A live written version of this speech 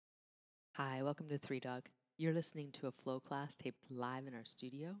Hi, welcome to Three Dog. You're listening to a flow class taped live in our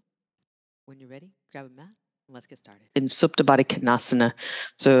studio. When you're ready, grab a mat and let's get started. In Supta Baddha Konasana.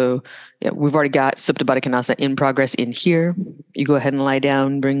 So, we've already got Supta Baddha Konasana in progress in here. You go ahead and lie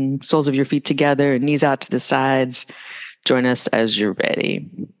down, bring soles of your feet together, knees out to the sides. Join us as you're ready.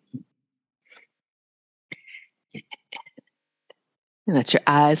 And let your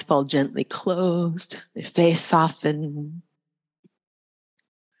eyes fall gently closed, your face soften.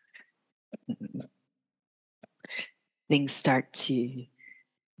 Things start to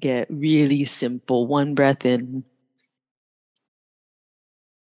get really simple. One breath in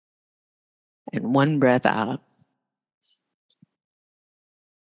and one breath out.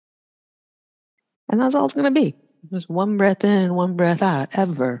 And that's all it's going to be. Just one breath in and one breath out,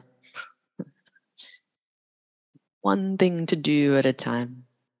 ever. One thing to do at a time.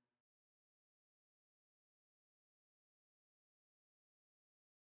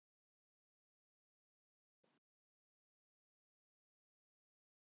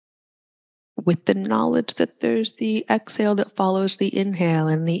 With the knowledge that there's the exhale that follows the inhale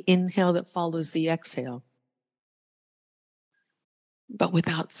and the inhale that follows the exhale. But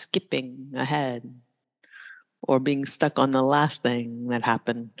without skipping ahead or being stuck on the last thing that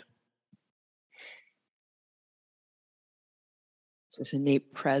happened. It's this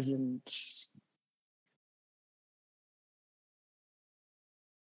innate presence.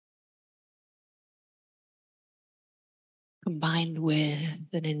 Combined with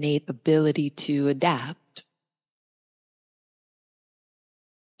an innate ability to adapt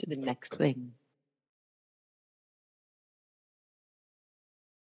to the next thing.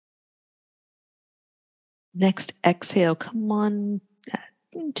 Next exhale, come on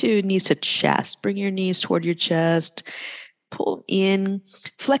to knees to chest. Bring your knees toward your chest. Pull in,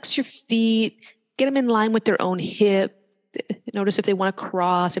 flex your feet, get them in line with their own hip. Notice if they want to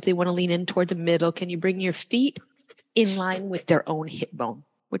cross, if they want to lean in toward the middle. Can you bring your feet in line with their own hip bone?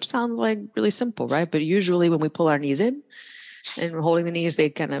 Which sounds like really simple, right? But usually when we pull our knees in and we're holding the knees, they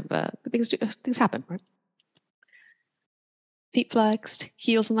kind of, things happen, right? Feet flexed,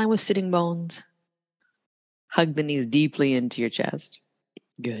 heels in line with sitting bones. Hug the knees deeply into your chest.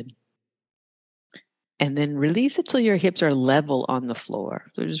 Good. And then release it till your hips are level on the floor.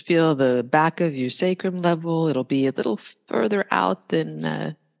 So just feel the back of your sacrum level. It'll be a little further out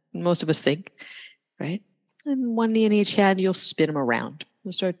than most of us think, right? And one knee in each hand, you'll spin them around.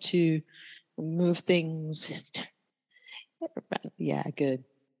 You'll start to move things. Yeah, good.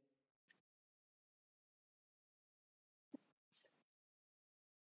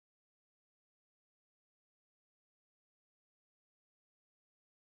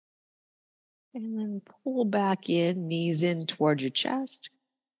 And then pull back in, knees in toward your chest.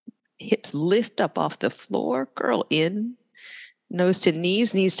 Hips lift up off the floor, curl in, nose to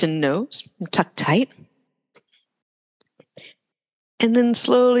knees to nose, tuck tight. And then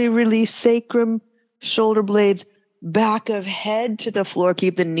slowly release sacrum, shoulder blades, back of head to the floor.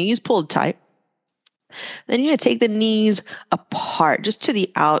 Keep the knees pulled tight. Then you're going to take the knees apart, just to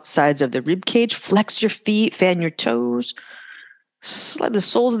the outsides of the rib cage. Flex your feet, fan your toes. Slide the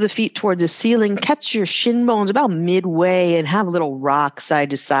soles of the feet toward the ceiling. Catch your shin bones about midway and have a little rock side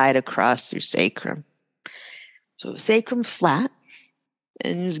to side across your sacrum. So sacrum flat,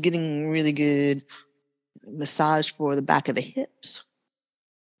 and just getting really good massage for the back of the hips.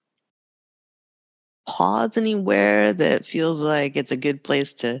 Pause anywhere that feels like it's a good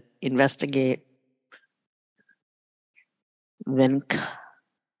place to investigate. Then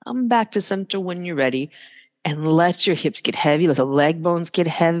come back to center when you're ready and let your hips get heavy. Let the leg bones get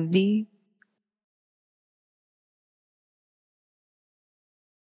heavy.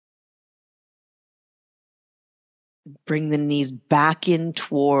 Bring the knees back in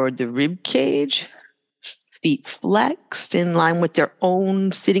toward the rib cage. Feet flexed in line with their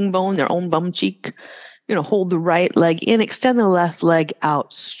own sitting bone, their own bum cheek. You're going to hold the right leg in, extend the left leg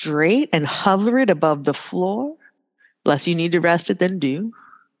out straight and hover it above the floor. Unless you need to rest it, then do.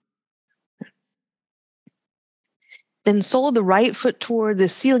 Then sole the right foot toward the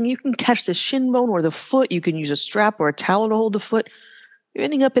ceiling. You can catch the shin bone or the foot. You can use a strap or a towel to hold the foot. You're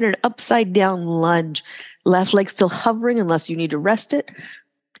ending up in an upside down lunge. Left leg still hovering unless you need to rest it.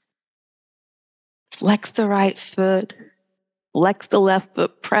 Flex the right foot. Flex the left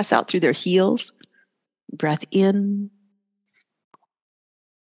foot. Press out through their heels. Breath in.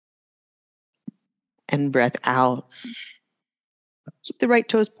 And breath out. Keep the right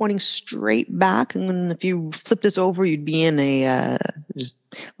toes pointing straight back. And then if you flip this over, you'd be in a just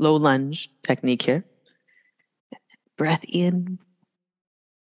low lunge technique here. Breath in.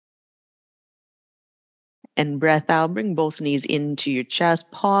 And breath out. Bring both knees into your chest.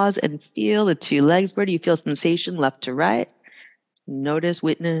 Pause and feel the two legs. Where do you feel sensation left to right? Notice,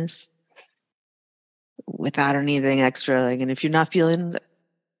 witness, without anything extra. And if you're not feeling,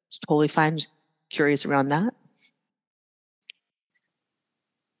 it's totally fine. Just curious around that.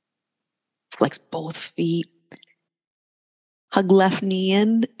 Flex both feet. Hug left knee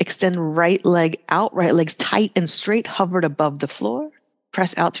in. Extend right leg out. Right leg's tight and straight, hovered above the floor.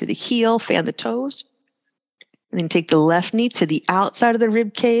 Press out through the heel. Fan the toes. And then take the left knee to the outside of the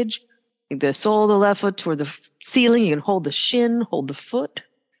rib cage. Take the sole of the left foot toward the ceiling. You can hold the shin, hold the foot.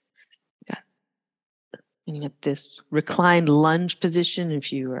 And you get this reclined lunge position.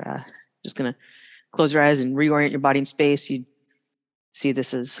 If you are just going to close your eyes and reorient your body in space, you see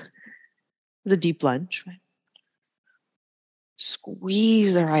this as a deep lunge. Right?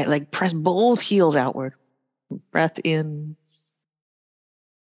 Squeeze the right leg. Press both heels outward. Breath in.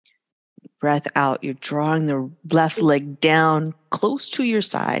 Breath out. You're drawing the left leg down close to your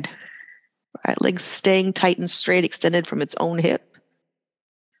side. Right leg staying tight and straight, extended from its own hip.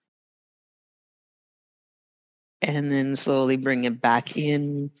 And then slowly bring it back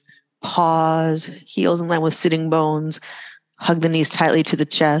in. Pause. Heels in line with sitting bones. Hug the knees tightly to the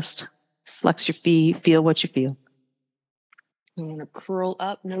chest. Flex your feet. Feel what you feel. You want to curl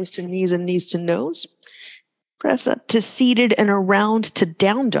up, nose to knees and knees to nose. Press up to seated and around to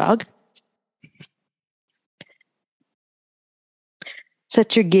down dog.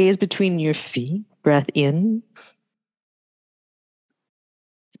 Set your gaze between your feet. Breath in.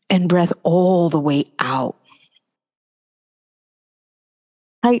 And breath all the way out.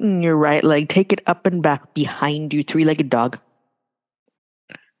 Tighten your right leg. Take it up and back behind you. Three-legged dog.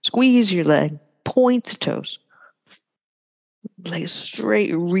 Squeeze your leg. Point the toes. Leg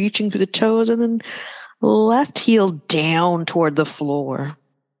straight, reaching through the toes. And then left heel down toward the floor.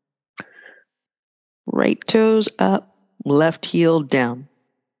 Right toes up. Left heel down.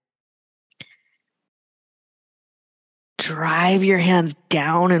 Drive your hands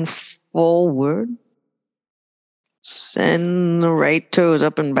down and forward. Send the right toes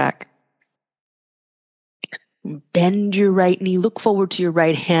up and back. Bend your right knee. Look forward to your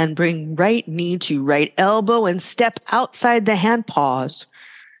right hand. Bring right knee to right elbow and step outside the hand. Pause.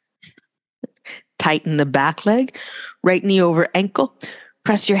 Tighten the back leg. Right knee over ankle.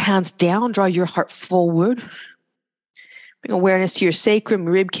 Press your hands down. Draw your heart forward. Bring awareness to your sacrum,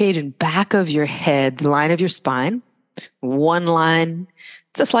 rib cage, and back of your head, the line of your spine. One line.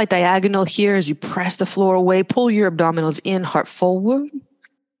 It's a slight diagonal here as you press the floor away. Pull your abdominals in, heart forward.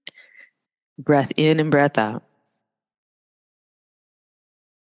 Breath in and breath out.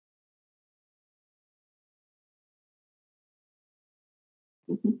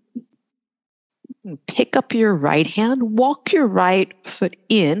 Pick up your right hand. Walk your right foot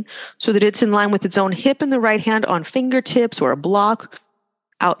in so that it's in line with its own hip, and the right hand on fingertips or a block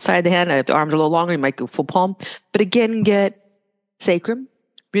outside the hand. If the arms are a little longer, you might go full palm. But again, get sacrum,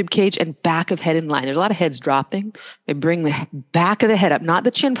 rib cage, and back of head in line. There's a lot of heads dropping. They bring the back of the head up, not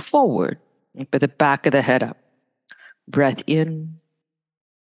the chin forward, but the back of the head up. Breath in.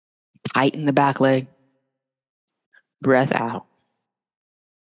 Tighten the back leg. Breath out.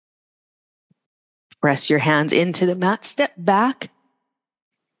 Press your hands into the mat. Step back.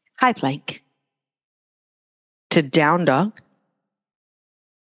 High plank. To down dog.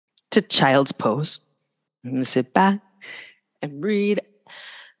 To child's pose. And sit back and breathe.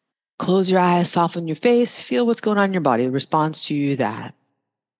 Close your eyes, soften your face. Feel what's going on in your body. Response to that.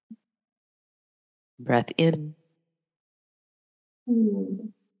 Breath in.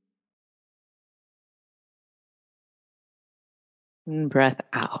 And breath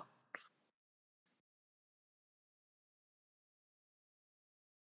out.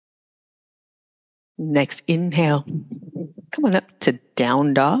 Next inhale. Come on up to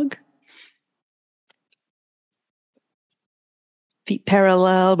down dog. Feet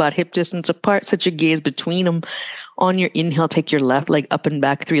parallel, about hip distance apart. Set your gaze between them. On your inhale, take your left leg up and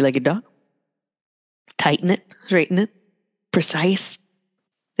back, three-legged dog. Tighten it, straighten it, precise.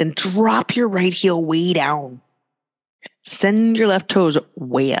 Then drop your right heel way down. Send your left toes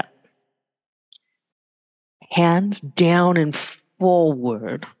way up. Hands down and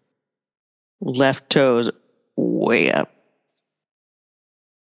forward. Left toes way up.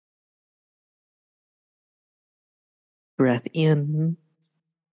 Breath in.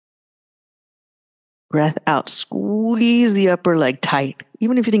 Breath out. Squeeze the upper leg tight.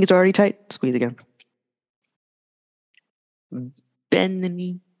 Even if you think it's already tight, squeeze again. Bend the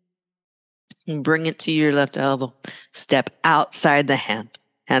knee. And bring it to your left elbow. Step outside the hand.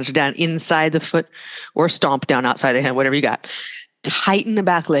 Hands are down inside the foot or stomp down outside the hand, whatever you got. Tighten the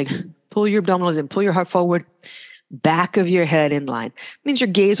back leg. Pull your abdominals in, pull your heart forward, back of your head in line. It means your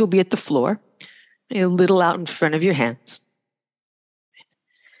gaze will be at the floor, a little out in front of your hands.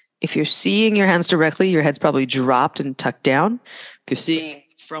 If you're seeing your hands directly, your head's probably dropped and tucked down. If you're seeing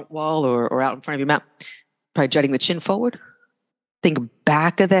front wall or out in front of your mat, probably jutting the chin forward. Think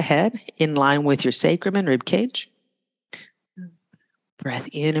back of the head in line with your sacrum and rib cage. Breath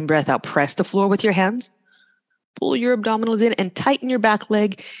in and breath out. Press the floor with your hands. Pull your abdominals in and tighten your back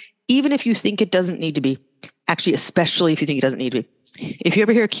leg, even if you think it doesn't need to be. Actually, especially if you think it doesn't need to be. If you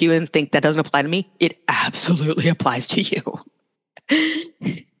ever hear a cue and think that doesn't apply to me, it absolutely applies to you.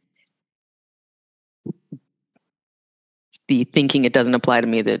 It's the thinking it doesn't apply to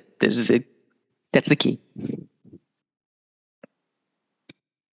me that's the key.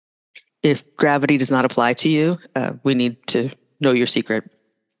 If gravity does not apply to you, we need to know your secret.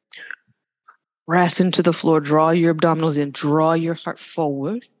 Press into the floor, draw your abdominals in, draw your heart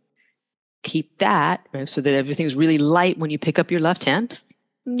forward. Keep that, right, so that everything's really light when you pick up your left hand.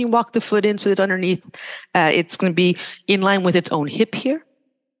 And you walk the foot in so it's underneath. It's going to be in line with its own hip here.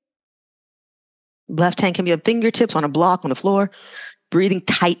 Left hand can be on fingertips, on a block, on the floor. Breathing,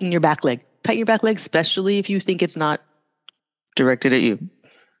 tighten your back leg. Tighten your back leg, especially if you think it's not directed at you.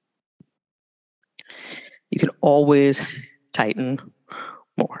 You can always tighten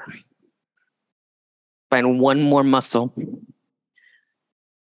more. Find one more muscle.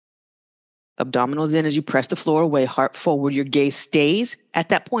 Abdominals in as you press the floor away, heart forward. Your gaze stays at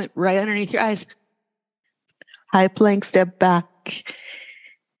that point, right underneath your eyes. High plank, step back.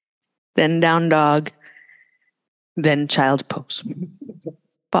 Then down dog. Then child's pose.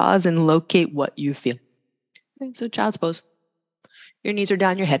 Pause and locate what you feel. Okay, so child's pose. Your knees are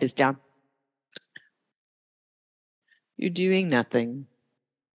down, your head is down. You're doing nothing.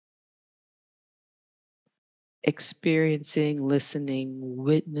 Experiencing, listening,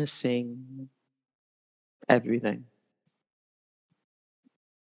 witnessing everything.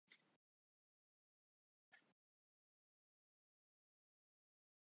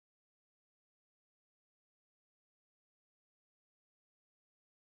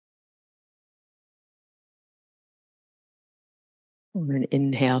 And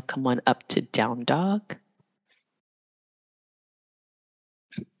inhale, come on up to down dog.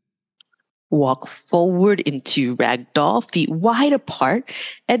 Walk forward into ragdoll, feet wide apart,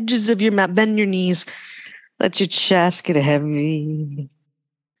 edges of your mat, bend your knees. Let your chest get heavy.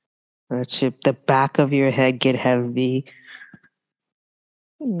 Let the back of your head get heavy.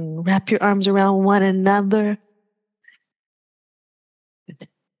 Wrap your arms around one another.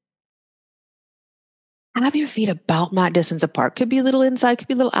 Have your feet about mat distance apart. Could be a little inside, could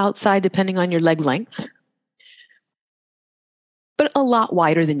be a little outside, depending on your leg length. But a lot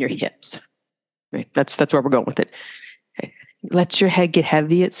wider than your hips. Right? That's where we're going with it. Okay. Let your head get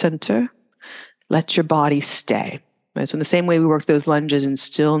heavy at center. Let your body stay. Right? So in the same way we work those lunges in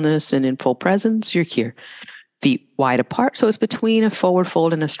stillness and in full presence, you're here. Feet wide apart, so it's between a forward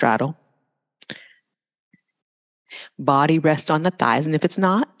fold and a straddle. Body rest on the thighs, and if it's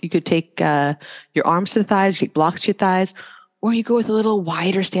not, you could take your arms to the thighs, you take blocks to your thighs, or you go with a little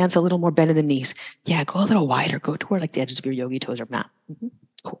wider stance, a little more bend in the knees. Yeah, go a little wider. Go toward like the edges of your yogi toes or mat. Mm-hmm.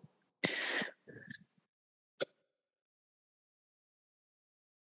 Cool.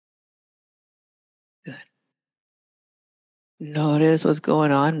 Good. Notice what's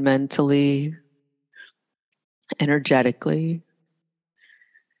going on mentally, energetically.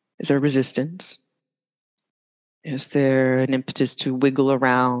 Is there resistance? Is there an impetus to wiggle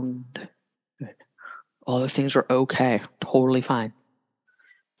around? All those things are okay, totally fine.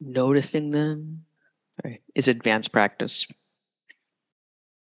 Noticing them is advanced practice.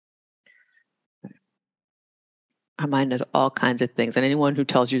 Our mind does all kinds of things, and anyone who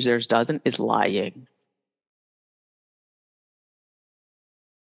tells you theirs doesn't is lying.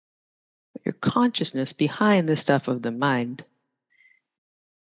 Your consciousness behind the stuff of the mind,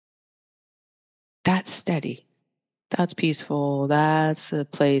 that's steady. That's peaceful. That's a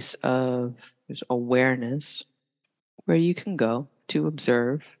place of awareness where you can go to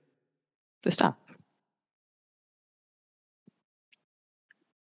observe the stuff.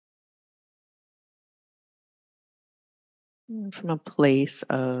 From a place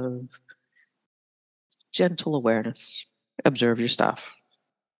of gentle awareness, observe your stuff.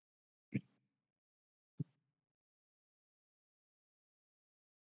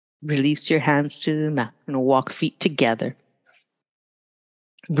 Release your hands to the mat. You're going to walk feet together.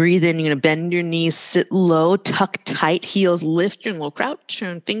 Breathe in. You're going to bend your knees, sit low, tuck tight, heels lift. You're going to little crouch,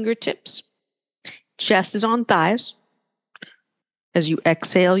 turn fingertips. Chest is on thighs. As you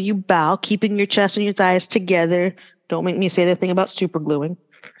exhale, you bow, keeping your chest and your thighs together. Don't make me say that thing about super gluing.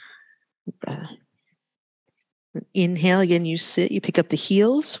 Inhale again, you sit, you pick up the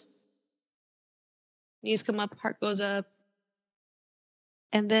heels. Knees come up, heart goes up.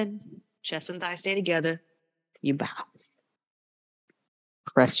 And then chest and thighs stay together. You bow.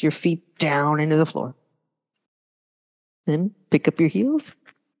 Press your feet down into the floor. Then pick up your heels,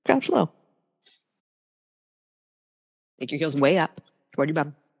 crouch low. Take your heels way up toward your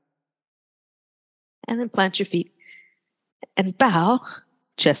bum. And then plant your feet and bow.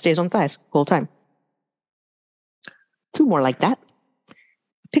 Chest stays on thighs the whole time. 2 more like that.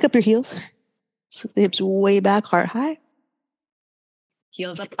 Pick up your heels. Slip the hips way back, heart high.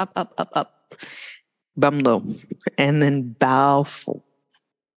 Heels up, up, up, up, up. Bum low. And then bow full.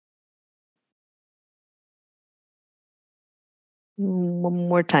 One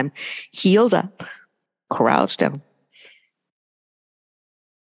more time. Heels up. Crouch down.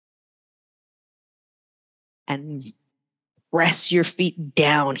 And press your feet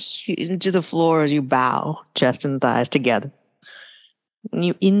down into the floor as you bow, chest and thighs together. When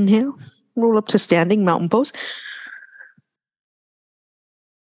you inhale, roll up to standing mountain pose.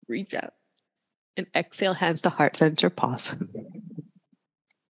 Reach out. And exhale, hands to heart center, pause.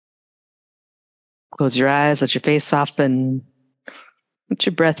 Close your eyes, let your face soften. Let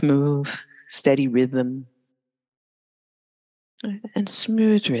your breath move, steady rhythm. And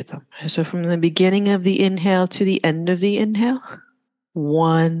smooth rhythm. So from the beginning of the inhale to the end of the inhale,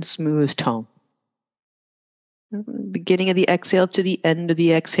 one smooth tone. Beginning of the exhale to the end of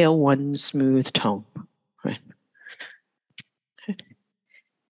the exhale, one smooth tone. Right.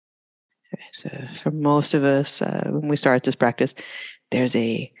 So for most of us, when we start this practice, there's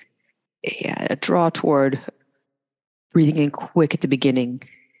a draw toward breathing in quick at the beginning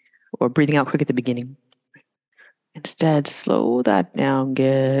or breathing out quick at the beginning. Instead, slow that down,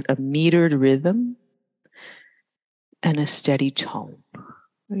 get a metered rhythm and a steady tone.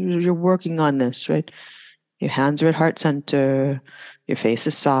 You're working on this, right? Your hands are at heart center, your face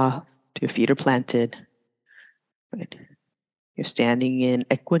is soft, your feet are planted, right? You're standing in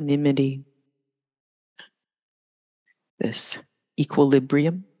equanimity, this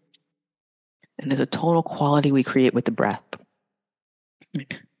equilibrium, and there's a tonal quality we create with the breath.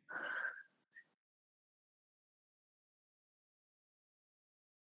 Right?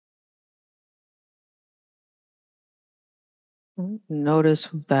 Notice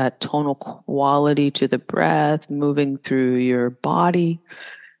that tonal quality to the breath moving through your body.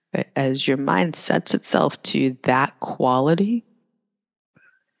 As your mind sets itself to that quality,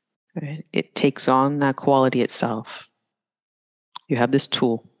 right, it takes on that quality itself. You have this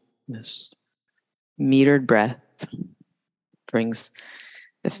tool, this metered breath, brings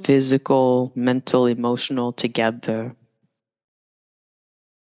the physical, mental, emotional together.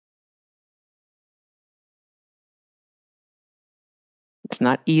 It's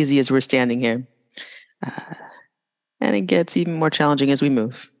not easy as we're standing here. And it gets even more challenging as we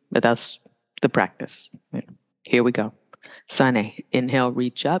move, but that's the practice. Right? Here we go. Sane, inhale,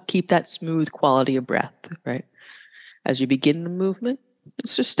 reach up, keep that smooth quality of breath, right? As you begin the movement,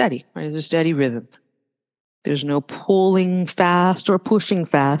 it's just steady, right? It's a steady rhythm. There's no pulling fast or pushing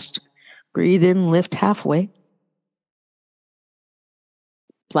fast. Breathe in, lift halfway.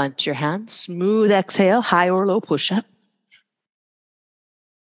 Plant your hands, smooth exhale, high or low push up.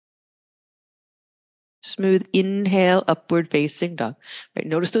 Smooth inhale, upward facing dog. Right?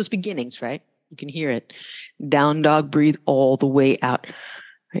 Notice those beginnings, right? You can hear it. Down dog, breathe all the way out.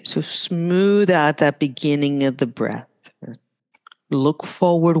 Right? So smooth out that beginning of the breath. Look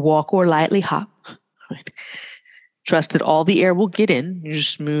forward, walk or lightly hop. Right? Trust that all the air will get in. You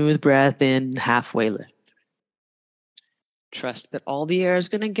just smooth breath in, halfway lift. Trust that all the air is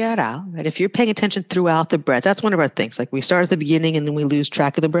going to get out. Right? If you're paying attention throughout the breath, that's one of our things. Like we start at the beginning and then we lose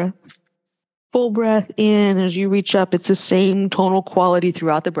track of the breath. Full breath in as you reach up. It's the same tonal quality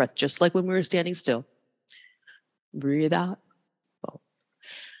throughout the breath, just like when we were standing still. Breathe out.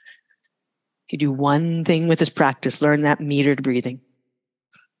 If you do one thing with this practice, learn that metered breathing.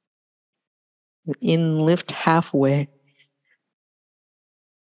 In, lift halfway.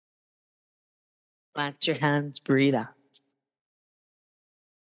 Plant your hands, breathe out.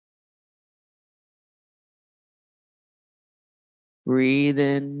 Breathe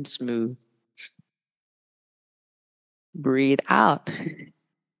in, smooth. Breathe out.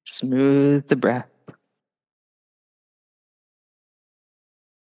 Smooth the breath.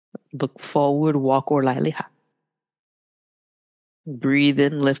 Look forward, walk or lightly hop. Breathe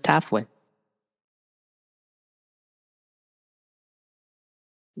in, lift halfway.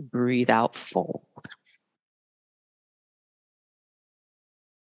 Breathe out, fold.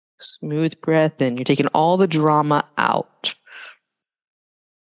 Smooth breath in. You're taking all the drama out.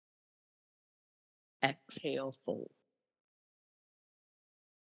 Exhale, fold.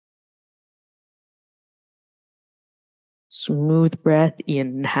 Smooth breath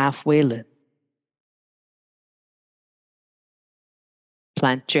in, halfway lift.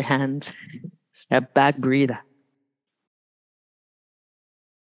 Plant your hands. Step back, breathe out.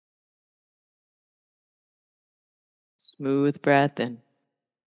 Smooth breath in.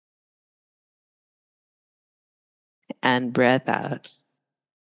 And breath out.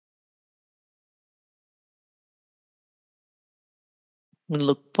 And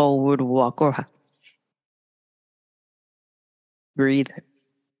look forward, walk or hop. Breathe in.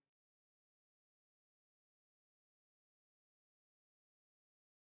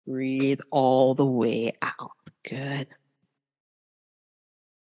 Breathe all the way out. Good.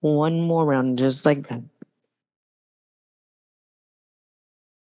 One more round, just like that.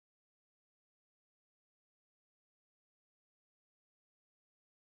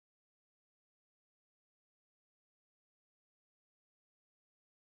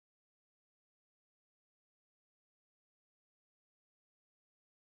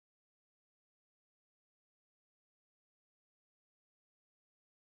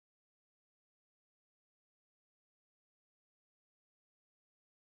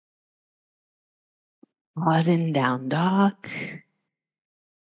 Pause in, down dog.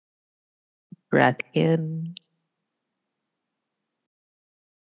 Breath in.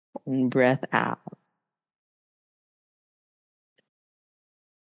 And breath out.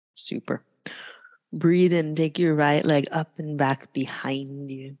 Super. Breathe in, take your right leg up and back behind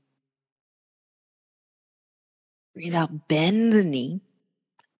you. Breathe out, bend the knee.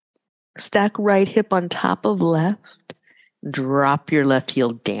 Stack right hip on top of left. Drop your left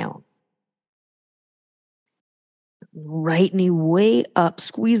heel down. Right knee way up.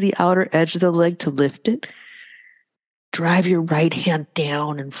 Squeeze the outer edge of the leg to lift it. Drive your right hand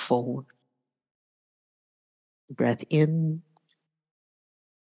down and forward. Breath in.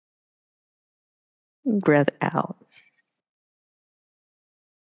 Breath out.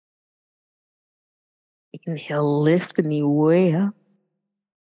 Inhale, lift the knee way up.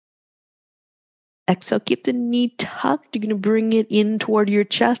 Exhale, keep the knee tucked. You're going to bring it in toward your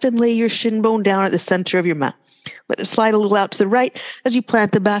chest and lay your shin bone down at the center of your mat. Let it slide a little out to the right as you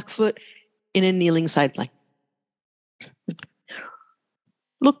plant the back foot in a kneeling side plank.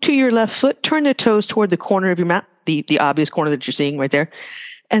 Look to your left foot, turn the toes toward the corner of your mat, the obvious corner that you're seeing right there.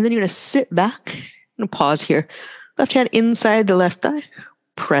 And then you're going to sit back and pause here. Left hand inside the left thigh,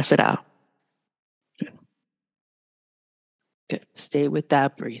 press it out. Good. Stay with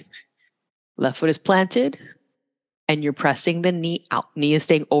that, breathe. Left foot is planted and you're pressing the knee out. Knee is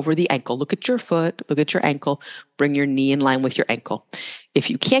staying over the ankle. Look at your foot, look at your ankle. Bring your knee in line with your ankle. If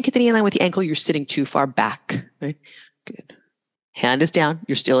you can't get the knee in line with the ankle, you're sitting too far back. Right? Good. Hand is down.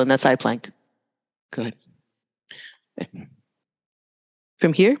 You're still in that side plank. Good.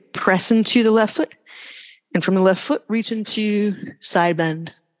 From here, press into the left foot. And from the left foot, reach into side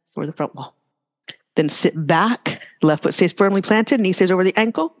bend for the front wall. Then sit back. Left foot stays firmly planted. Knee stays over the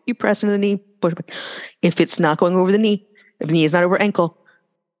ankle. You press into the knee. Push back. If it's not going over the knee, if the knee is not over ankle,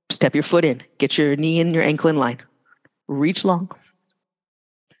 step your foot in. Get your knee and your ankle in line. Reach long.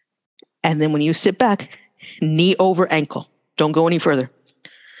 And then when you sit back, knee over ankle. Don't go any further.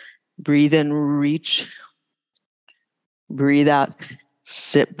 Breathe in, reach. Breathe out,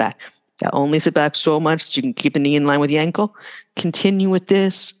 sit back. Yeah, only sit back so much that you can keep the knee in line with the ankle. Continue with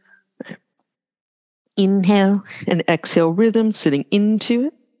this. Inhale and exhale rhythm, sitting into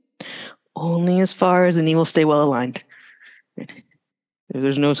it. Only as far as the knee will stay well aligned.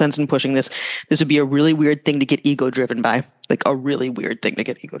 There's no sense in pushing this. This would be a really weird thing to get ego driven by. Like a really weird thing to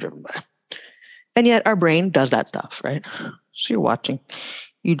get ego driven by. And yet our brain does that stuff, right? So you're watching.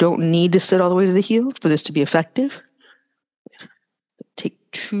 You don't need to sit all the way to the heel for this to be effective. Take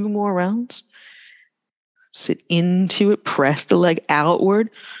 2 more rounds. Sit into it. Press the leg outward.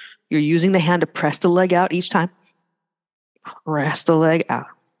 You're using the hand to press the leg out each time. Press the leg out.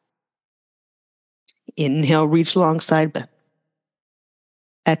 Inhale, reach long side bend.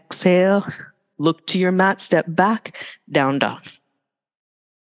 Exhale, look to your mat, step back, down dog.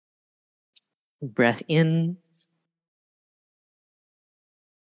 Breath in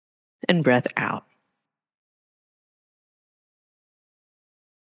and breath out.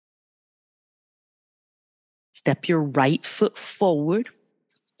 Step your right foot forward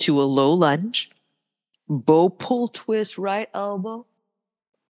to a low lunge. Bow pull twist right elbow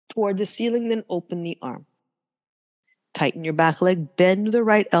toward the ceiling, then open the arm. Tighten your back leg, bend the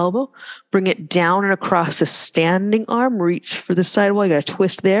right elbow, bring it down and across the standing arm, reach for the side wall. You got a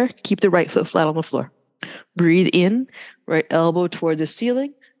twist there. Keep the right foot flat on the floor. Breathe in, right elbow toward the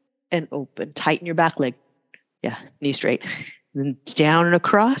ceiling, and open. Tighten your back leg. Yeah, knee straight. Then down and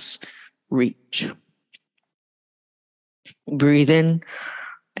across, reach. Breathe in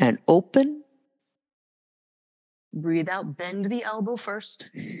and open. Breathe out, bend the elbow first,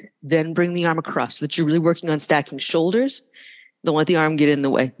 then bring the arm across so that you're really working on stacking shoulders. Don't let the arm get in the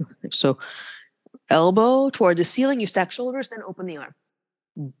way. So elbow toward the ceiling, you stack shoulders, then open the arm.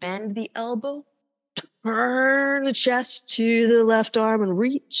 Bend the elbow, turn the chest to the left arm and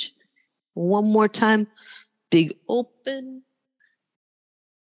reach. One more time, big open.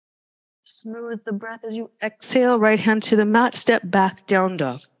 Smooth the breath as you exhale, right hand to the mat, step back, down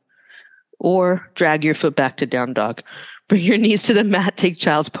dog. Or drag your foot back to down dog. Bring your knees to the mat, take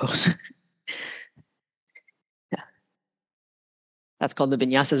child's pose. Yeah. That's called the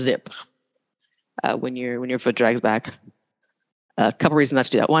vinyasa zip. When your foot drags back. A couple reasons not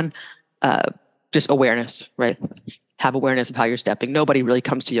to do that. One, just awareness, right? Have awareness of how you're stepping. Nobody really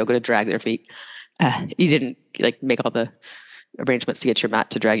comes to yoga to drag their feet. You didn't make all the arrangements to get your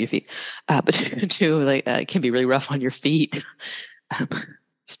mat to drag your feet. But two, it can be really rough on your feet.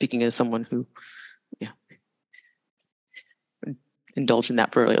 Speaking as someone who indulged in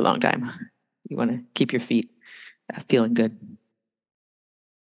that for a really long time, you want to keep your feet feeling good.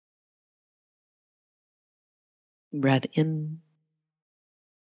 Breath in.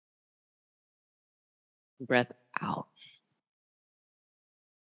 Breath out.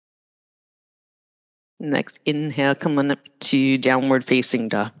 Next, inhale, come on up to downward facing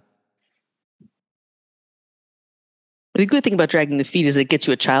dog. The good thing about dragging the feet is it gets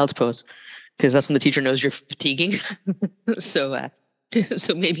you a child's pose, because that's when the teacher knows you're fatiguing. So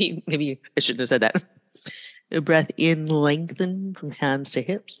maybe I shouldn't have said that. Breath in, lengthen from hands to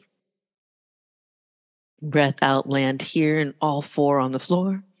hips. Breath out, land here and all four on the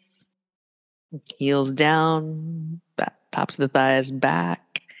floor. Heels down, back, tops of the thighs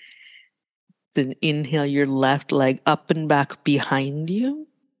back. Then inhale your left leg up and back behind you.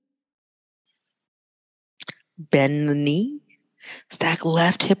 Bend the knee. Stack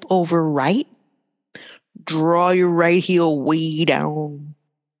left hip over right. Draw your right heel way down.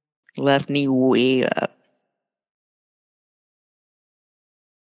 Left knee way up.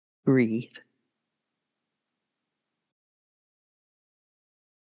 Breathe.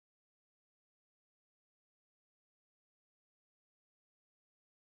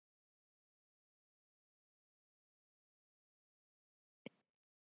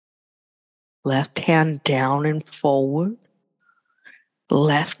 Left hand down and forward.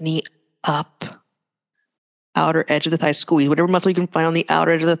 Left knee up. Outer edge of the thigh. Squeeze whatever muscle you can find on the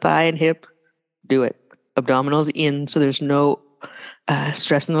outer edge of the thigh and hip. Do it. Abdominals in so there's no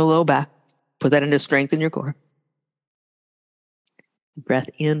stress in the low back. Put that into strength in your core. Breath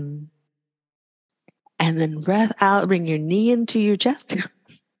in. And then breath out. Bring your knee into your chest.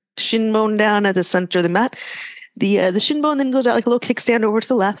 Shin bone down at the center of the mat. The shin bone then goes out like a little kickstand over to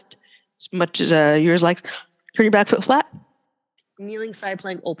the left, as much as yours likes. Turn your back foot flat. Kneeling side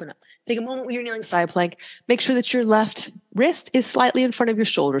plank, open up. Take a moment with your kneeling side plank. Make sure that your left wrist is slightly in front of your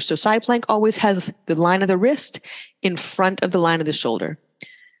shoulder. So side plank always has the line of the wrist in front of the line of the shoulder.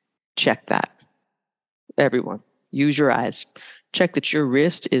 Check that. Everyone, use your eyes. Check that your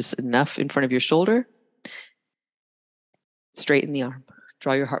wrist is enough in front of your shoulder. Straighten the arm.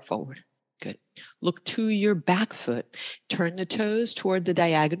 Draw your heart forward. Good. Look to your back foot. Turn the toes toward the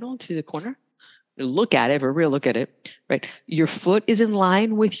diagonal to the corner. Look at it, for real, look at it, right? Your foot is in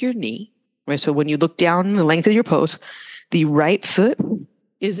line with your knee, right? So when you look down the length of your pose, the right foot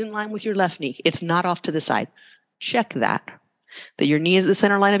is in line with your left knee. It's not off to the side. Check that your knee is the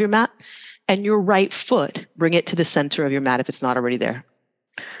center line of your mat, and your right foot, bring it to the center of your mat if it's not already there.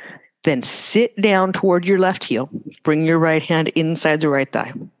 Then sit down toward your left heel. Bring your right hand inside the right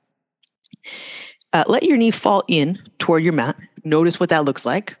thigh. Let your knee fall in toward your mat. Notice what that looks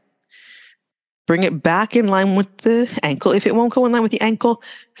like. Bring it back in line with the ankle. If it won't go in line with the ankle,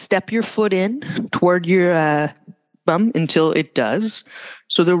 step your foot in toward your bum until it does.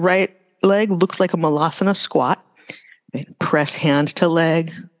 So the right leg looks like a malasana squat. Right? Press hand to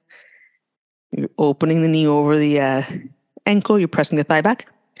leg. You're opening the knee over the ankle. You're pressing the thigh back.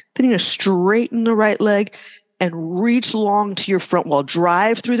 Then you're going to straighten the right leg and reach long to your front wall.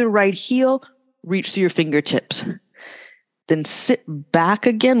 Drive through the right heel. Reach through your fingertips. Then sit back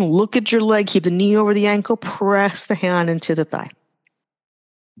again, look at your leg, keep the knee over the ankle, press the hand into the thigh.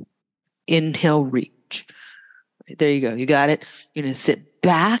 Inhale, reach. There you go, you got it. You're going to sit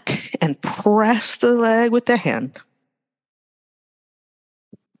back and press the leg with the hand.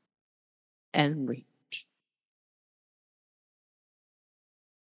 And reach.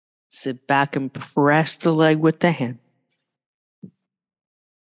 Sit back and press the leg with the hand.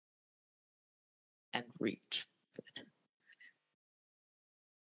 reach. Good.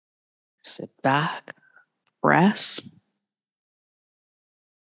 Sit back, press,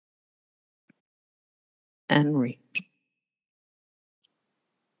 and reach.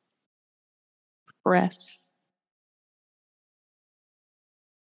 Press.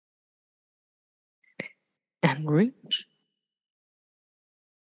 And reach.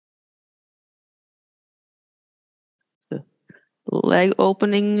 The leg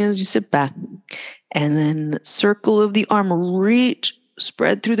opening as you sit back. And then circle of the arm, reach,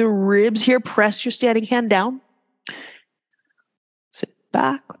 spread through the ribs here. Press your standing hand down. Sit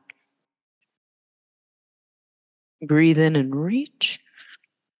back. Breathe in and reach.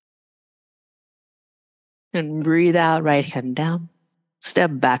 And breathe out, right hand down.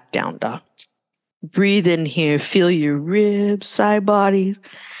 Step back, down dog. Breathe in here. Feel your ribs, side bodies,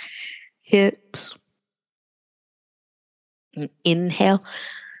 hips. And inhale.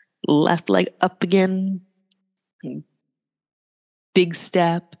 Left leg up again. Big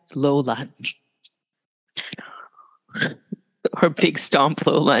step, low lunge. Or big stomp,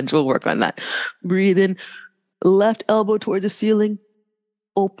 low lunge. We'll work on that. Breathe in. Left elbow toward the ceiling.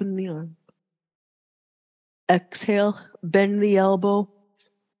 Open the arm. Exhale, bend the elbow,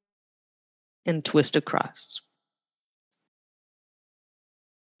 and twist across.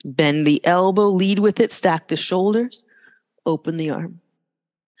 Bend the elbow, lead with it, stack the shoulders, open the arm.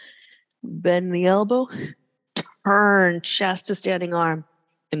 Bend the elbow, turn chest to standing arm,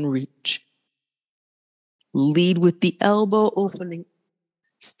 and reach. Lead with the elbow, opening.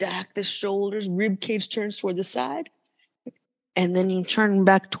 Stack the shoulders, rib cage turns toward the side. And then you turn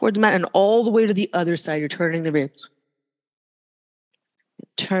back toward the mat and all the way to the other side. You're turning the ribs.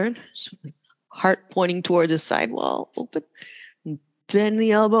 Turn, heart pointing toward the side wall, open. Bend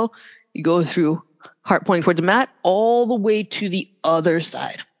the elbow. You go through heart pointing toward the mat, all the way to the other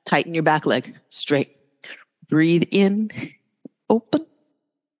side. Tighten your back leg, straight. Breathe in, open.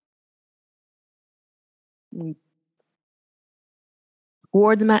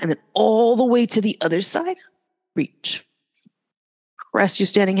 Toward the mat, and then all the way to the other side. Reach. Press your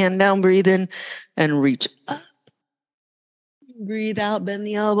standing hand down, breathe in, and reach up. Breathe out, bend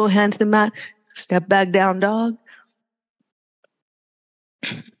the elbow, hand to the mat. Step back, down dog.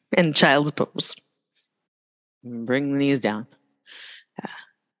 And child's pose. Bring the knees down.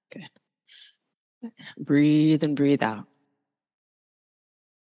 Good. Breathe and breathe out.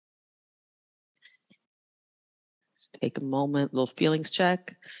 Just take a moment, little feelings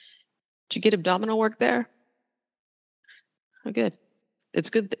check. Did you get abdominal work there? Oh, good. It's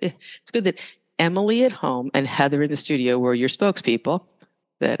good. It's good that Emily at home and Heather in the studio were your spokespeople.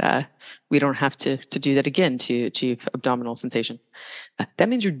 That we don't have to do that again to achieve abdominal sensation. That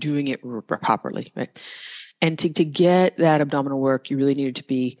means you're doing it properly, right? And to get that abdominal work, you really needed to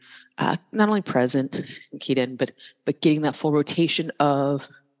be not only present and keyed in, but getting that full rotation of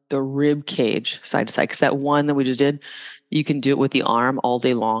the rib cage side to side. Because that one that we just did, you can do it with the arm all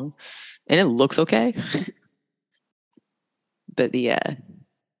day long, and it looks okay. But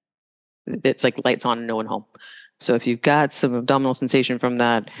it's like lights on and no one home. So if you've got some abdominal sensation from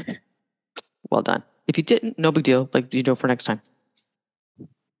that, well done. If you didn't, no big deal. Like you know, for next time.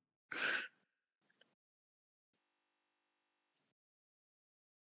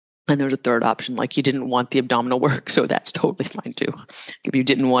 And there's a third option, like you didn't want the abdominal work, so that's totally fine too. If you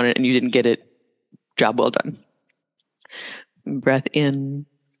didn't want it and you didn't get it, job well done. Breath in.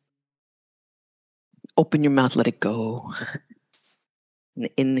 Open your mouth, let it go. And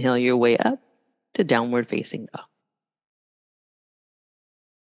inhale your way up to downward facing dog.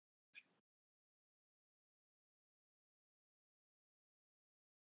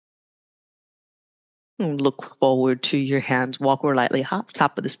 And look forward to your hands. Walk or lightly hop,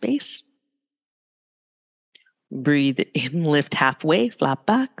 top of the space. Breathe in, lift halfway, flat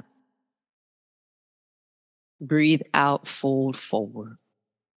back. Breathe out, fold forward.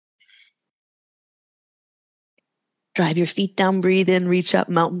 Drive your feet down, breathe in, reach up,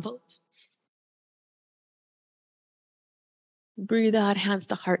 mountain pose. Breathe out, hands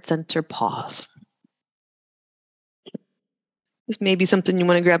to heart center, pause. This may be something you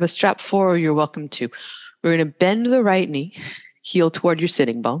want to grab a strap for, or you're welcome to. We're going to bend the right knee, heel toward your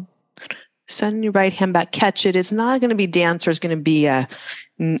sitting bone. Send your right hand back, catch it. It's not going to be dance, or it's going to be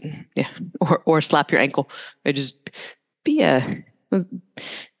or slap your ankle. Or just be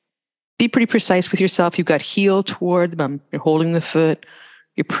pretty precise with yourself. You've got heel toward the bum. You're holding the foot.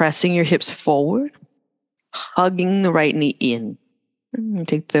 You're pressing your hips forward, hugging the right knee in.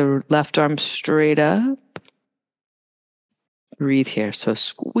 Take the left arm straight up. Breathe here. So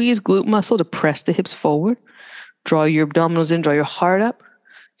squeeze glute muscle to press the hips forward. Draw your abdominals in, draw your heart up.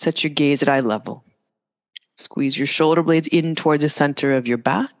 Set your gaze at eye level. Squeeze your shoulder blades in towards the center of your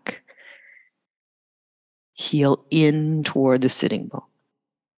back. Heel in toward the sitting bone.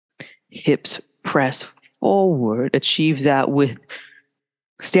 Hips press forward. Achieve that with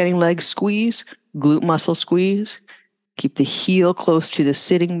standing leg squeeze, glute muscle squeeze. Keep the heel close to the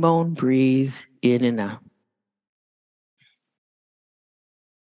sitting bone. Breathe in and out.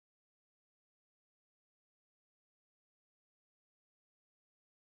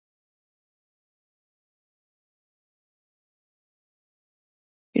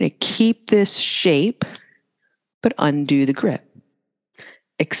 You're going to keep this shape, but undo the grip.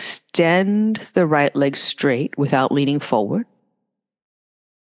 Extend the right leg straight without leaning forward.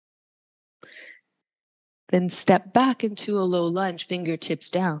 Then step back into a low lunge, fingertips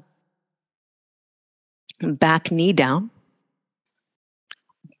down. Back knee down.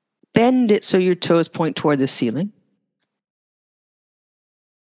 Bend it so your toes point toward the ceiling.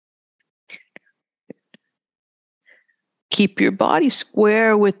 Keep your body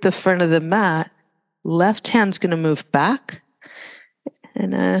square with the front of the mat. Left hand's going to move back.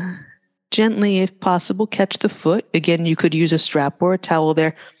 And gently, if possible, catch the foot. Again, you could use a strap or a towel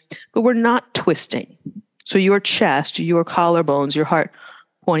there, but we're not twisting. So your chest, your collarbones, your heart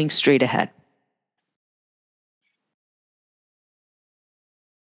pointing straight ahead.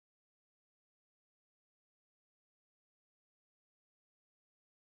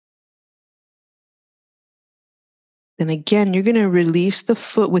 Then again, you're going to release the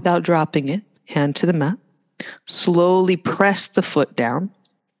foot without dropping it. Hand to the mat. Slowly press the foot down.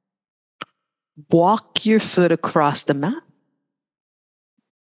 Walk your foot across the mat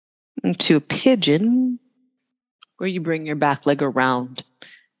into a pigeon, where you bring your back leg around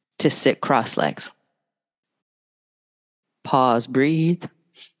to sit cross legs. Pause, breathe.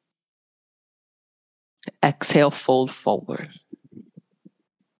 Exhale, fold forward.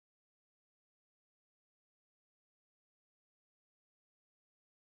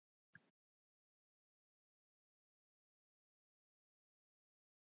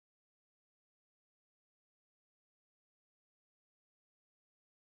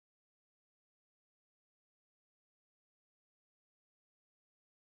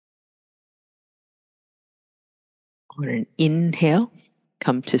 On an inhale,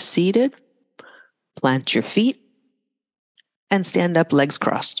 come to seated, plant your feet, and stand up, legs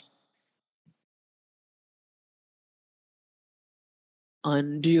crossed.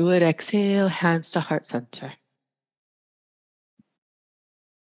 Undo it, exhale, hands to heart center.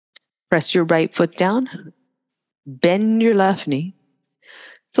 Press your right foot down, bend your left knee.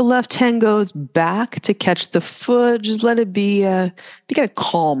 The left hand goes back to catch the foot. Just let it be kind of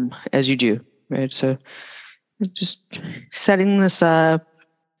calm as you do, right? So just setting this up,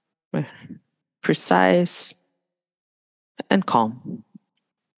 precise and calm.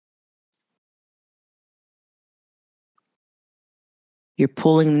 You're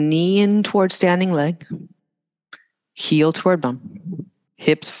pulling the knee in toward standing leg, heel toward bum,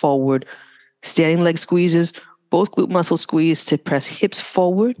 hips forward, standing leg squeezes, both glute muscles squeeze to press hips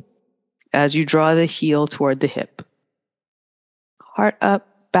forward as you draw the heel toward the hip. Heart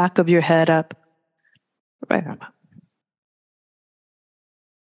up, back of your head up, right arm up.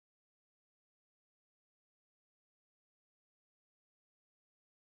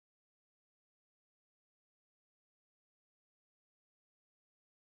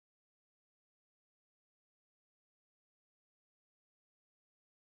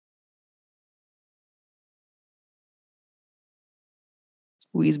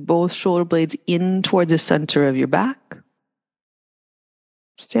 Squeeze both shoulder blades in toward the center of your back.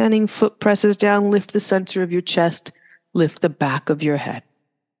 Standing foot presses down, lift the center of your chest, lift the back of your head.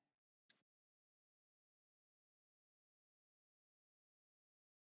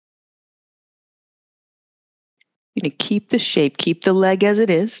 You're going to keep the shape, keep the leg as it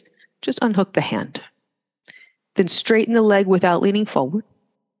is, just unhook the hand. Then straighten the leg without leaning forward.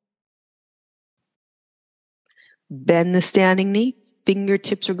 Bend the standing knee.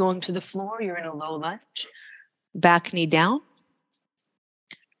 Fingertips are going to the floor. You're in a low lunge. Back knee down.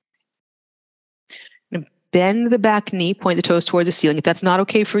 Bend the back knee, point the toes towards the ceiling. If that's not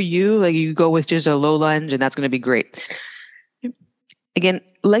okay for you, like you go with just a low lunge and that's going to be great. Again,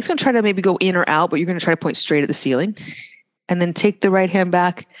 leg's going to try to maybe go in or out, but you're going to try to point straight at the ceiling. And then take the right hand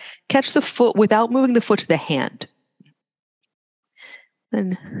back. Catch the foot without moving the foot to the hand.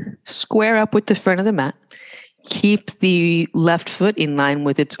 Then square up with the front of the mat. Keep the left foot in line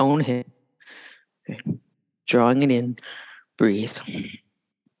with its own hip. Okay. Drawing it in. Breathe.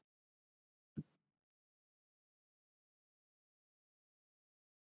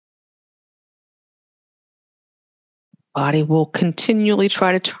 Body will continually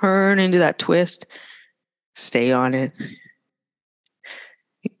try to turn into that twist. Stay on it.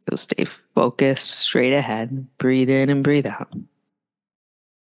 You'll stay focused straight ahead. Breathe in and breathe out.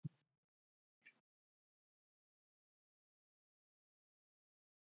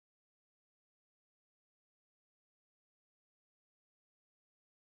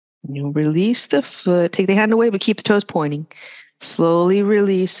 You'll release the foot. Take the hand away, but keep the toes pointing. Slowly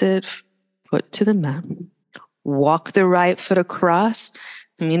release it. Foot to the mat. Walk the right foot across.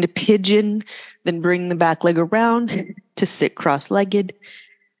 Into pigeon. Then bring the back leg around to sit cross-legged.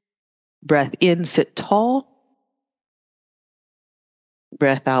 Breath in, sit tall.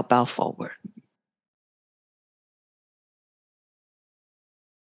 Breath out, bow forward.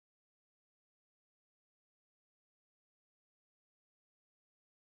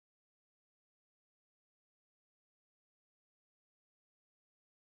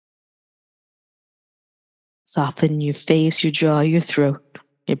 Soften your face, your jaw, your throat.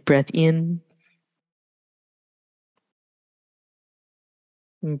 Your breath in.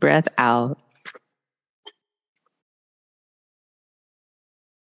 And breath out.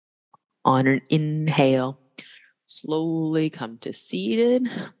 On an inhale, slowly come to seated.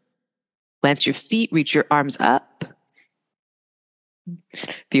 Plant your feet, reach your arms up.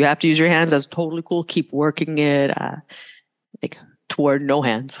 If you have to use your hands, that's totally cool. Keep working it like toward no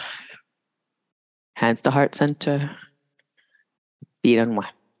hands. Hands to heart center. Feet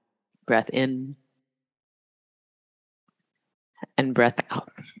unwind. Breath in and breath out.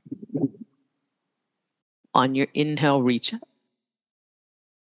 On your inhale, reach up.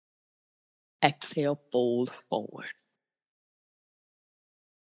 Exhale, fold forward.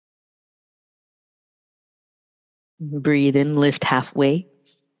 Breathe in, lift halfway.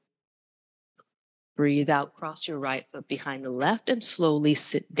 Breathe out, cross your right foot behind the left and slowly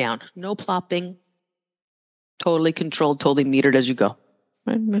sit down. No plopping. Totally controlled, totally metered as you go.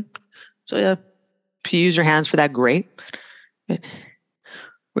 So yeah, if you use your hands for that, great. We're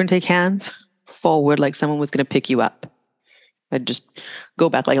going to take hands forward like someone was going to pick you up. I'd just go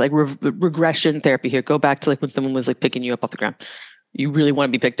back like regression therapy here. Go back to like when someone was like picking you up off the ground. You really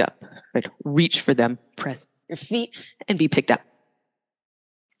want to be picked up. Right? Reach for them, press your feet, and be picked up.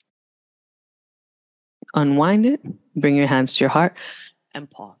 Unwind it, bring your hands to your heart, and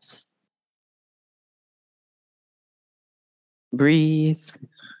pause. Breathe.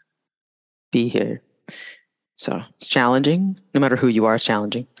 Be here. So it's challenging. No matter who you are, it's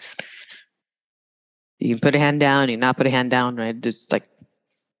challenging. You can put a hand down, you can not put a hand down, right? Just like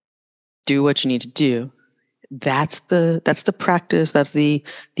do what you need to do. That's the practice. That's the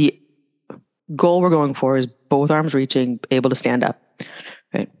goal we're going for is both arms reaching, able to stand up.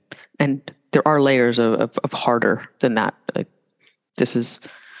 Right. And there are layers of harder than that. Like, this is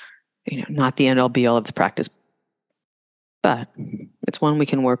not the end all be all of the practice. But it's one we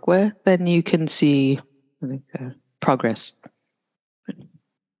can work with, then you can see progress.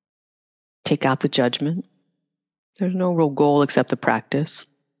 Take out the judgment. There's no real goal except the practice.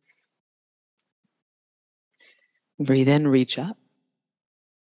 Breathe in, reach up.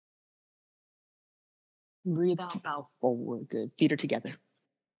 Breathe out, bow forward. Good. Feet are together.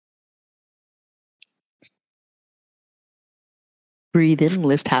 Breathe in,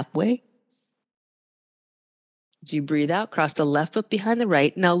 lift halfway. As you breathe out, cross the left foot behind the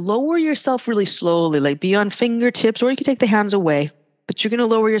right. Now lower yourself really slowly, like be on fingertips, or you can take the hands away. But you're going to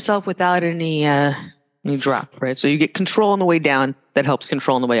lower yourself without any drop, right? So you get control on the way down. That helps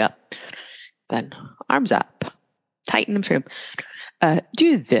control on the way up. Then arms up. Tighten them firm.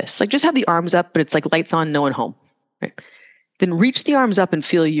 Do this. Like just have the arms up, but it's like lights on, no one home. Right? Then reach the arms up and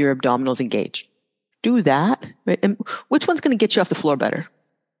feel your abdominals engage. Do that. Right? And which one's going to get you off the floor better?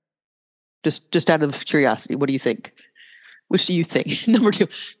 Just out of curiosity, what do you think? Which do you think? Number 2,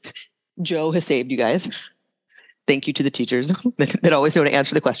 Joe has saved you guys. Thank you to the teachers that always know to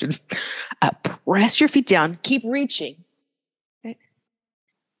answer the questions. Press your feet down. Keep reaching. Right?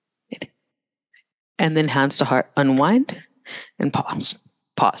 And then hands to heart. Unwind and pause.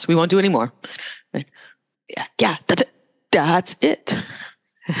 Pause. We won't do any more. Right? Yeah, that's it. That's it.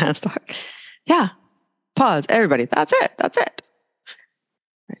 Hands to heart. Yeah. Pause. Everybody. That's it. That's it.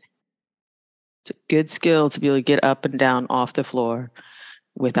 It's a good skill to be able to get up and down off the floor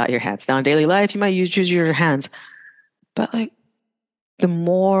without your hands. Now in daily life, you might choose your hands, but like the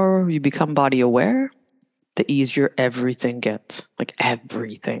more you become body aware, the easier everything gets. Like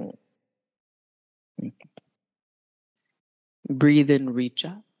everything. Breathe in, reach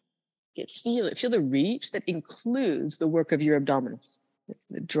up. Feel it. Feel the reach that includes the work of your abdominals.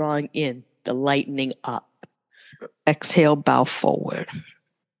 The drawing in, the lightening up. Exhale, bow forward.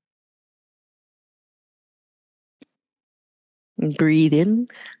 Breathe in,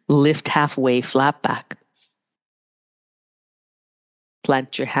 lift halfway, flat back.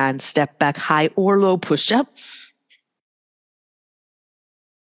 Plant your hands, step back, high or low push up.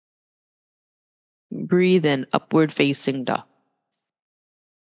 Breathe in, upward facing dog.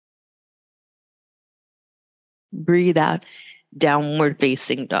 Breathe out, downward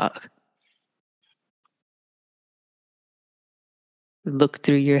facing dog. Look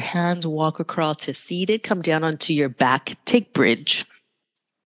through your hands, walk across to seated, come down onto your back, take bridge.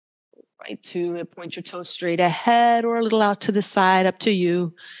 Right to it, point your toes straight ahead or a little out to the side, up to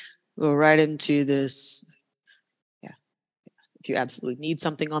you. Go right into this. Yeah. If you absolutely need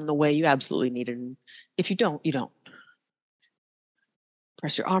something on the way, you absolutely need it. And if you don't, you don't.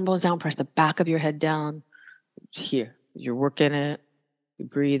 Press your arm bones down, press the back of your head down. Here, you're working it, you're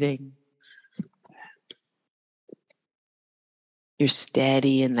breathing. You're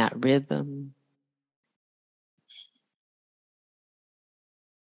steady in that rhythm.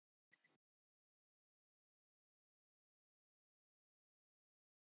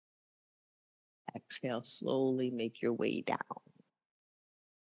 Exhale, slowly make your way down.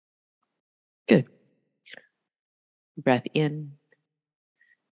 Good. Breath in.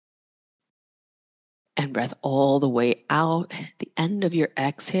 And breath all the way out. The end of your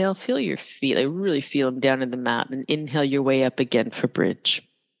exhale, feel your feet. I really feel them down in the mat. And inhale your way up again for bridge.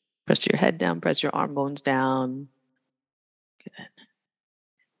 Press your head down, press your arm bones down. Good.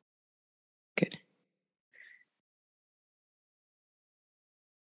 Good.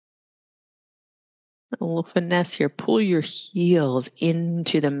 A little finesse here. Pull your heels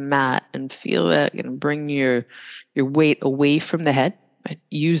into the mat and feel that and bring your weight away from the head. Right?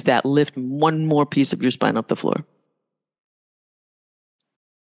 Use that lift one more piece of your spine off the floor.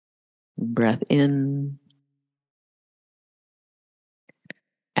 Breath in.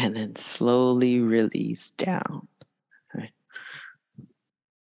 And then slowly release down. Right.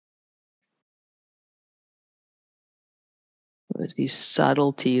 There's these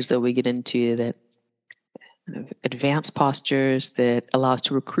subtleties that we get into that advanced postures that allow us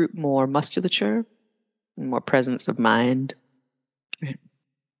to recruit more musculature and more presence of mind. Right.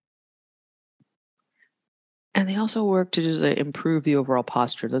 And they also work to just improve the overall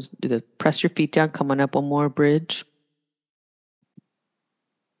posture. Let's do the press your feet down, come on up one more bridge.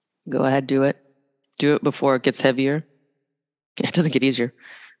 Go ahead, do it. Do it before it gets heavier. Yeah, it doesn't get easier.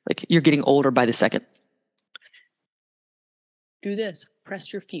 Like you're getting older by the second. Do this.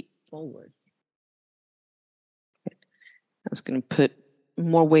 Press your feet forward. I was going to put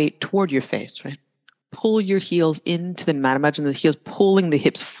more weight toward your face, right? Pull your heels into the mat. Imagine the heels pulling the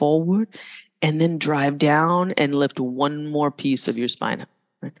hips forward and then drive down and lift one more piece of your spine up.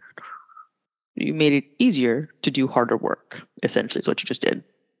 Right? You made it easier to do harder work, essentially, is what you just did.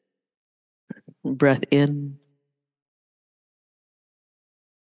 Breath in.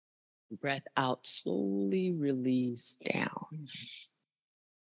 Breath out. Slowly release down.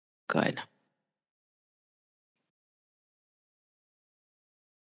 Good.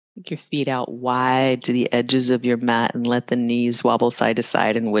 Take your feet out wide to the edges of your mat and let the knees wobble side to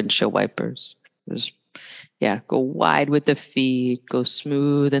side in windshield wipers. Just, go wide with the feet, go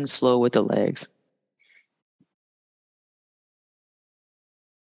smooth and slow with the legs.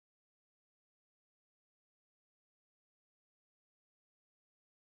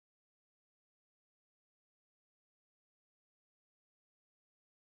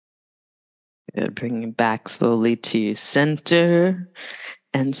 Good. Bring it back slowly to center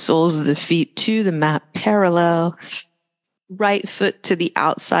and soles of the feet to the mat parallel. Right foot to the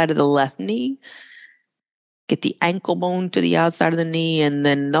outside of the left knee. Get the ankle bone to the outside of the knee and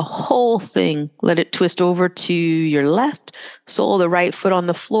then the whole thing. Let it twist over to your left. Sole of the right foot on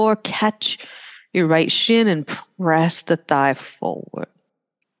the floor. Catch your right shin and press the thigh forward.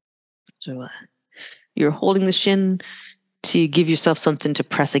 So you're holding the shin to give yourself something to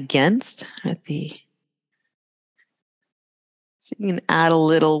press against. So you can add a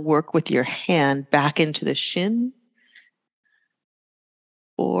little work with your hand back into the shin.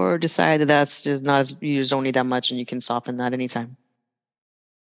 Or decide that that's just not as, you just don't need that much and you can soften that anytime.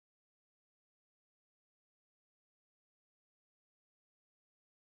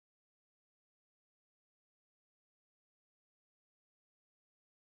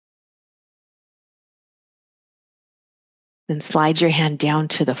 Then slide your hand down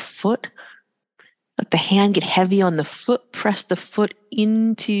to the foot. Let the hand get heavy on the foot. Press the foot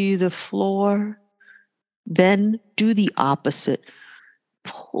into the floor. Then do the opposite.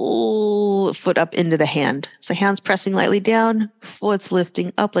 Pull the foot up into the hand. So hand's pressing lightly down, foot's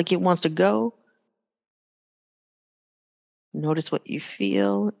lifting up like it wants to go. Notice what you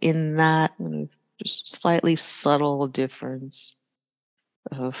feel in that just slightly subtle difference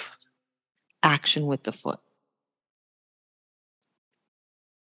of action with the foot.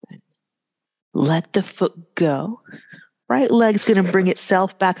 Let the foot go. Right leg's going to bring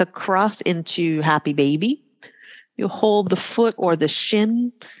itself back across into happy baby. You hold the foot or the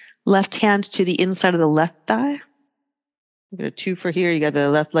shin, left hand to the inside of the left thigh. You got a 2 for here. You got the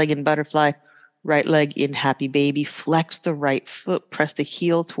left leg in butterfly, right leg in happy baby. Flex the right foot, press the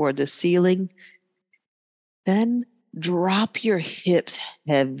heel toward the ceiling. Then drop your hips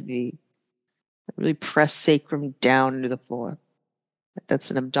heavy. Really press sacrum down into the floor.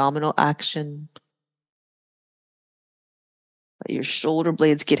 That's an abdominal action. Let your shoulder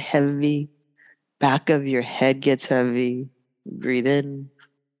blades get heavy. Back of your head gets heavy. Breathe in.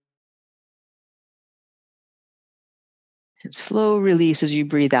 And slow release as you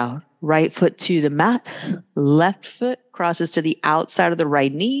breathe out. Right foot to the mat. Left foot crosses to the outside of the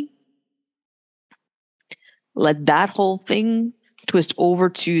right knee. Let that whole thing twist over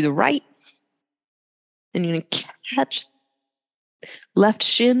to the right. And you're going to catch left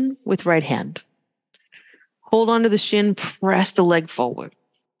shin with right hand. Hold on to the shin, press the leg forward.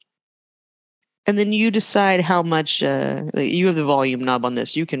 And then you decide how much, you have the volume knob on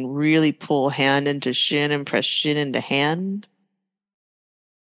this. You can really pull hand into shin and press shin into hand.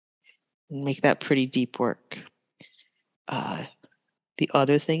 And make that pretty deep work. The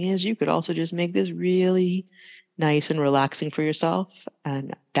other thing is you could also just make this really nice and relaxing for yourself.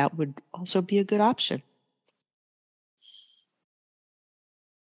 And that would also be a good option.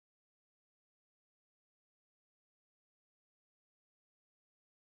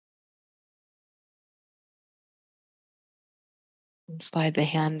 And slide the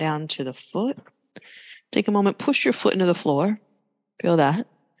hand down to the foot. Take a moment, push your foot into the floor. Feel that.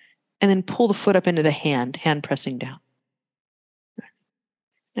 And then pull the foot up into the hand pressing down.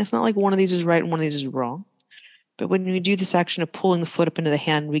 And it's not like one of these is right and one of these is wrong. But when we do this action of pulling the foot up into the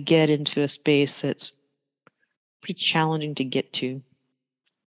hand, we get into a space that's pretty challenging to get to.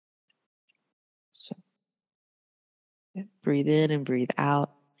 So breathe in and breathe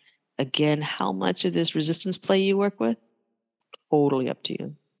out. Again, how much of this resistance play you work with? Totally up to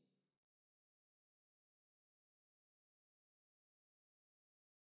you.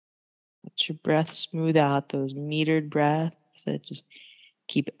 Let your breath smooth out those metered breaths that just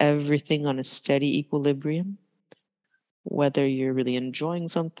keep everything on a steady equilibrium, whether you're really enjoying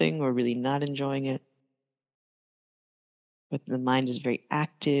something or really not enjoying it, whether the mind is very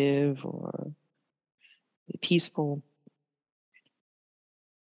active or peaceful.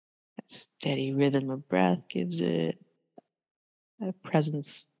 That steady rhythm of breath gives it a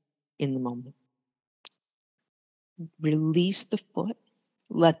presence in the moment. Release the foot.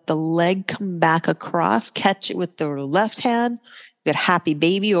 Let the leg come back across. Catch it with the left hand. You got happy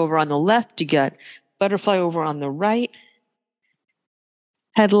baby over on the left. You got butterfly over on the right.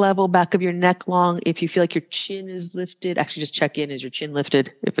 Head level, back of your neck long. If you feel like your chin is lifted, actually just check in. Is your chin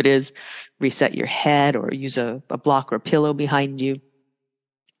lifted? If it is, reset your head or use a block or a pillow behind you.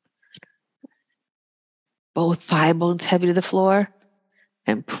 Both thigh bones heavy to the floor.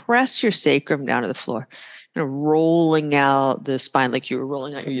 And press your sacrum down to the floor. Rolling out the spine like you were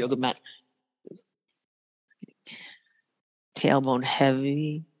rolling out your yoga mat. Tailbone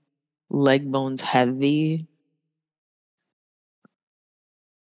heavy. Leg bones heavy.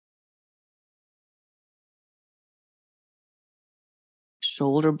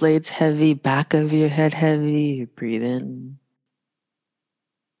 Shoulder blades heavy, back of your head heavy. Breathe in.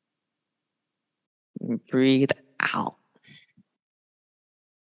 Breathe out.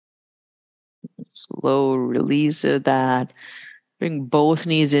 Slow release of that. Bring both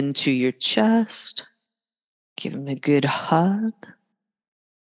knees into your chest. Give them a good hug.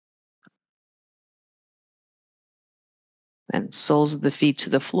 And soles of the feet to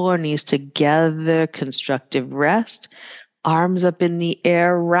the floor, knees together, constructive rest. Arms up in the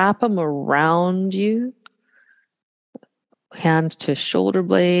air, wrap them around you. Hand to shoulder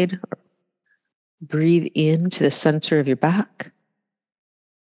blade. Breathe into the center of your back.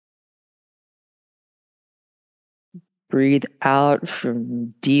 Breathe out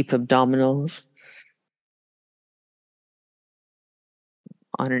from deep abdominals.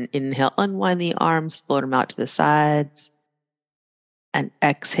 On an inhale, unwind the arms, float them out to the sides. And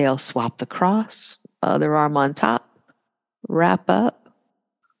exhale, swap the cross. Other arm on top. Wrap up.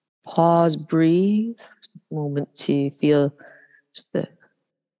 Pause, breathe. Moment to feel just the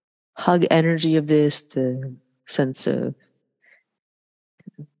hug energy of this, the sense of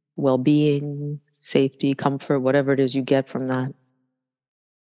well-being, safety, comfort, whatever it is you get from that.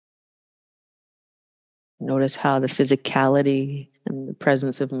 Notice how the physicality and the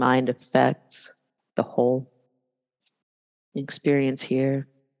presence of mind affects the whole experience here.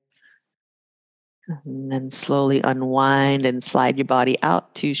 And then slowly unwind and slide your body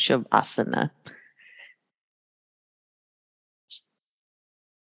out to Shavasana.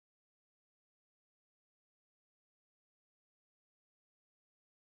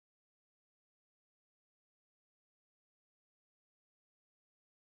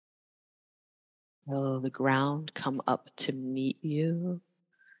 Feel the ground come up to meet you.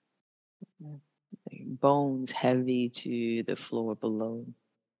 Bones heavy to the floor below.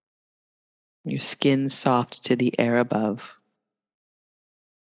 Your skin soft to the air above.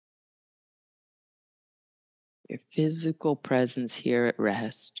 Your physical presence here at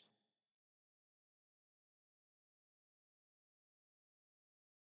rest.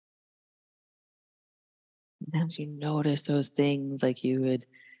 And as you notice those things, like you would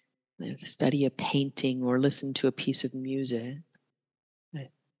study a painting or listen to a piece of music,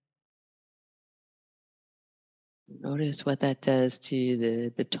 notice what that does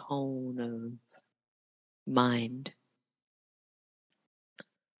to the tone of mind,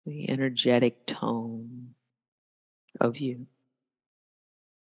 the energetic tone of you.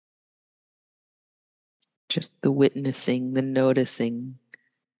 Just the witnessing, the noticing,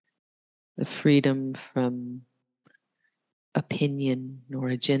 the freedom from opinion or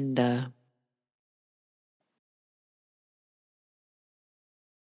agenda.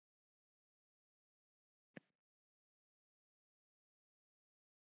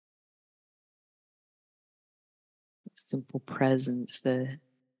 Simple presence that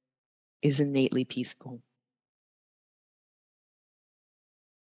is innately peaceful.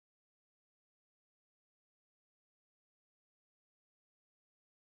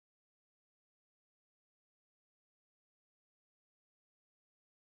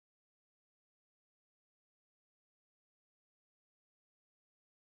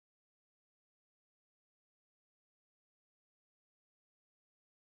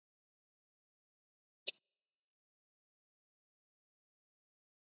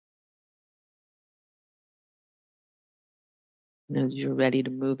 And as you're ready to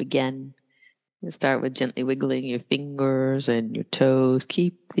move again, you start with gently wiggling your fingers and your toes.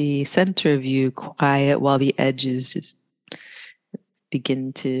 Keep the center of you quiet while the edges just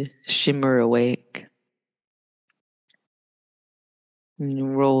begin to shimmer awake.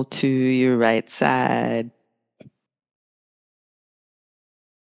 And roll to your right side.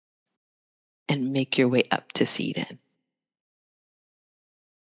 And make your way up to seated.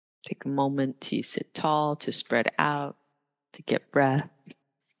 Take a moment to sit tall, to spread out, to get breath,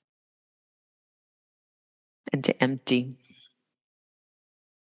 and to empty.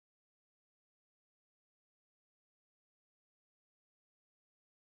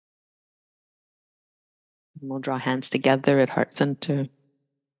 And we'll draw hands together at heart center.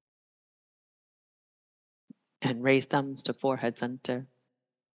 And raise thumbs to forehead center.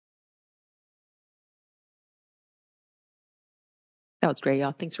 That was great,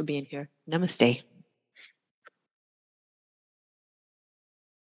 y'all. Thanks for being here. Namaste.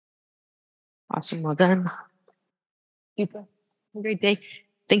 Awesome. Well done. Have a great day.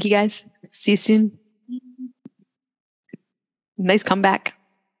 Thank you, guys. See you soon. Nice comeback.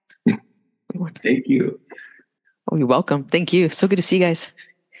 Thank you. Oh, you're welcome. Thank you. So good to see you guys.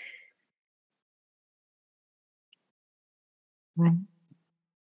 Bye.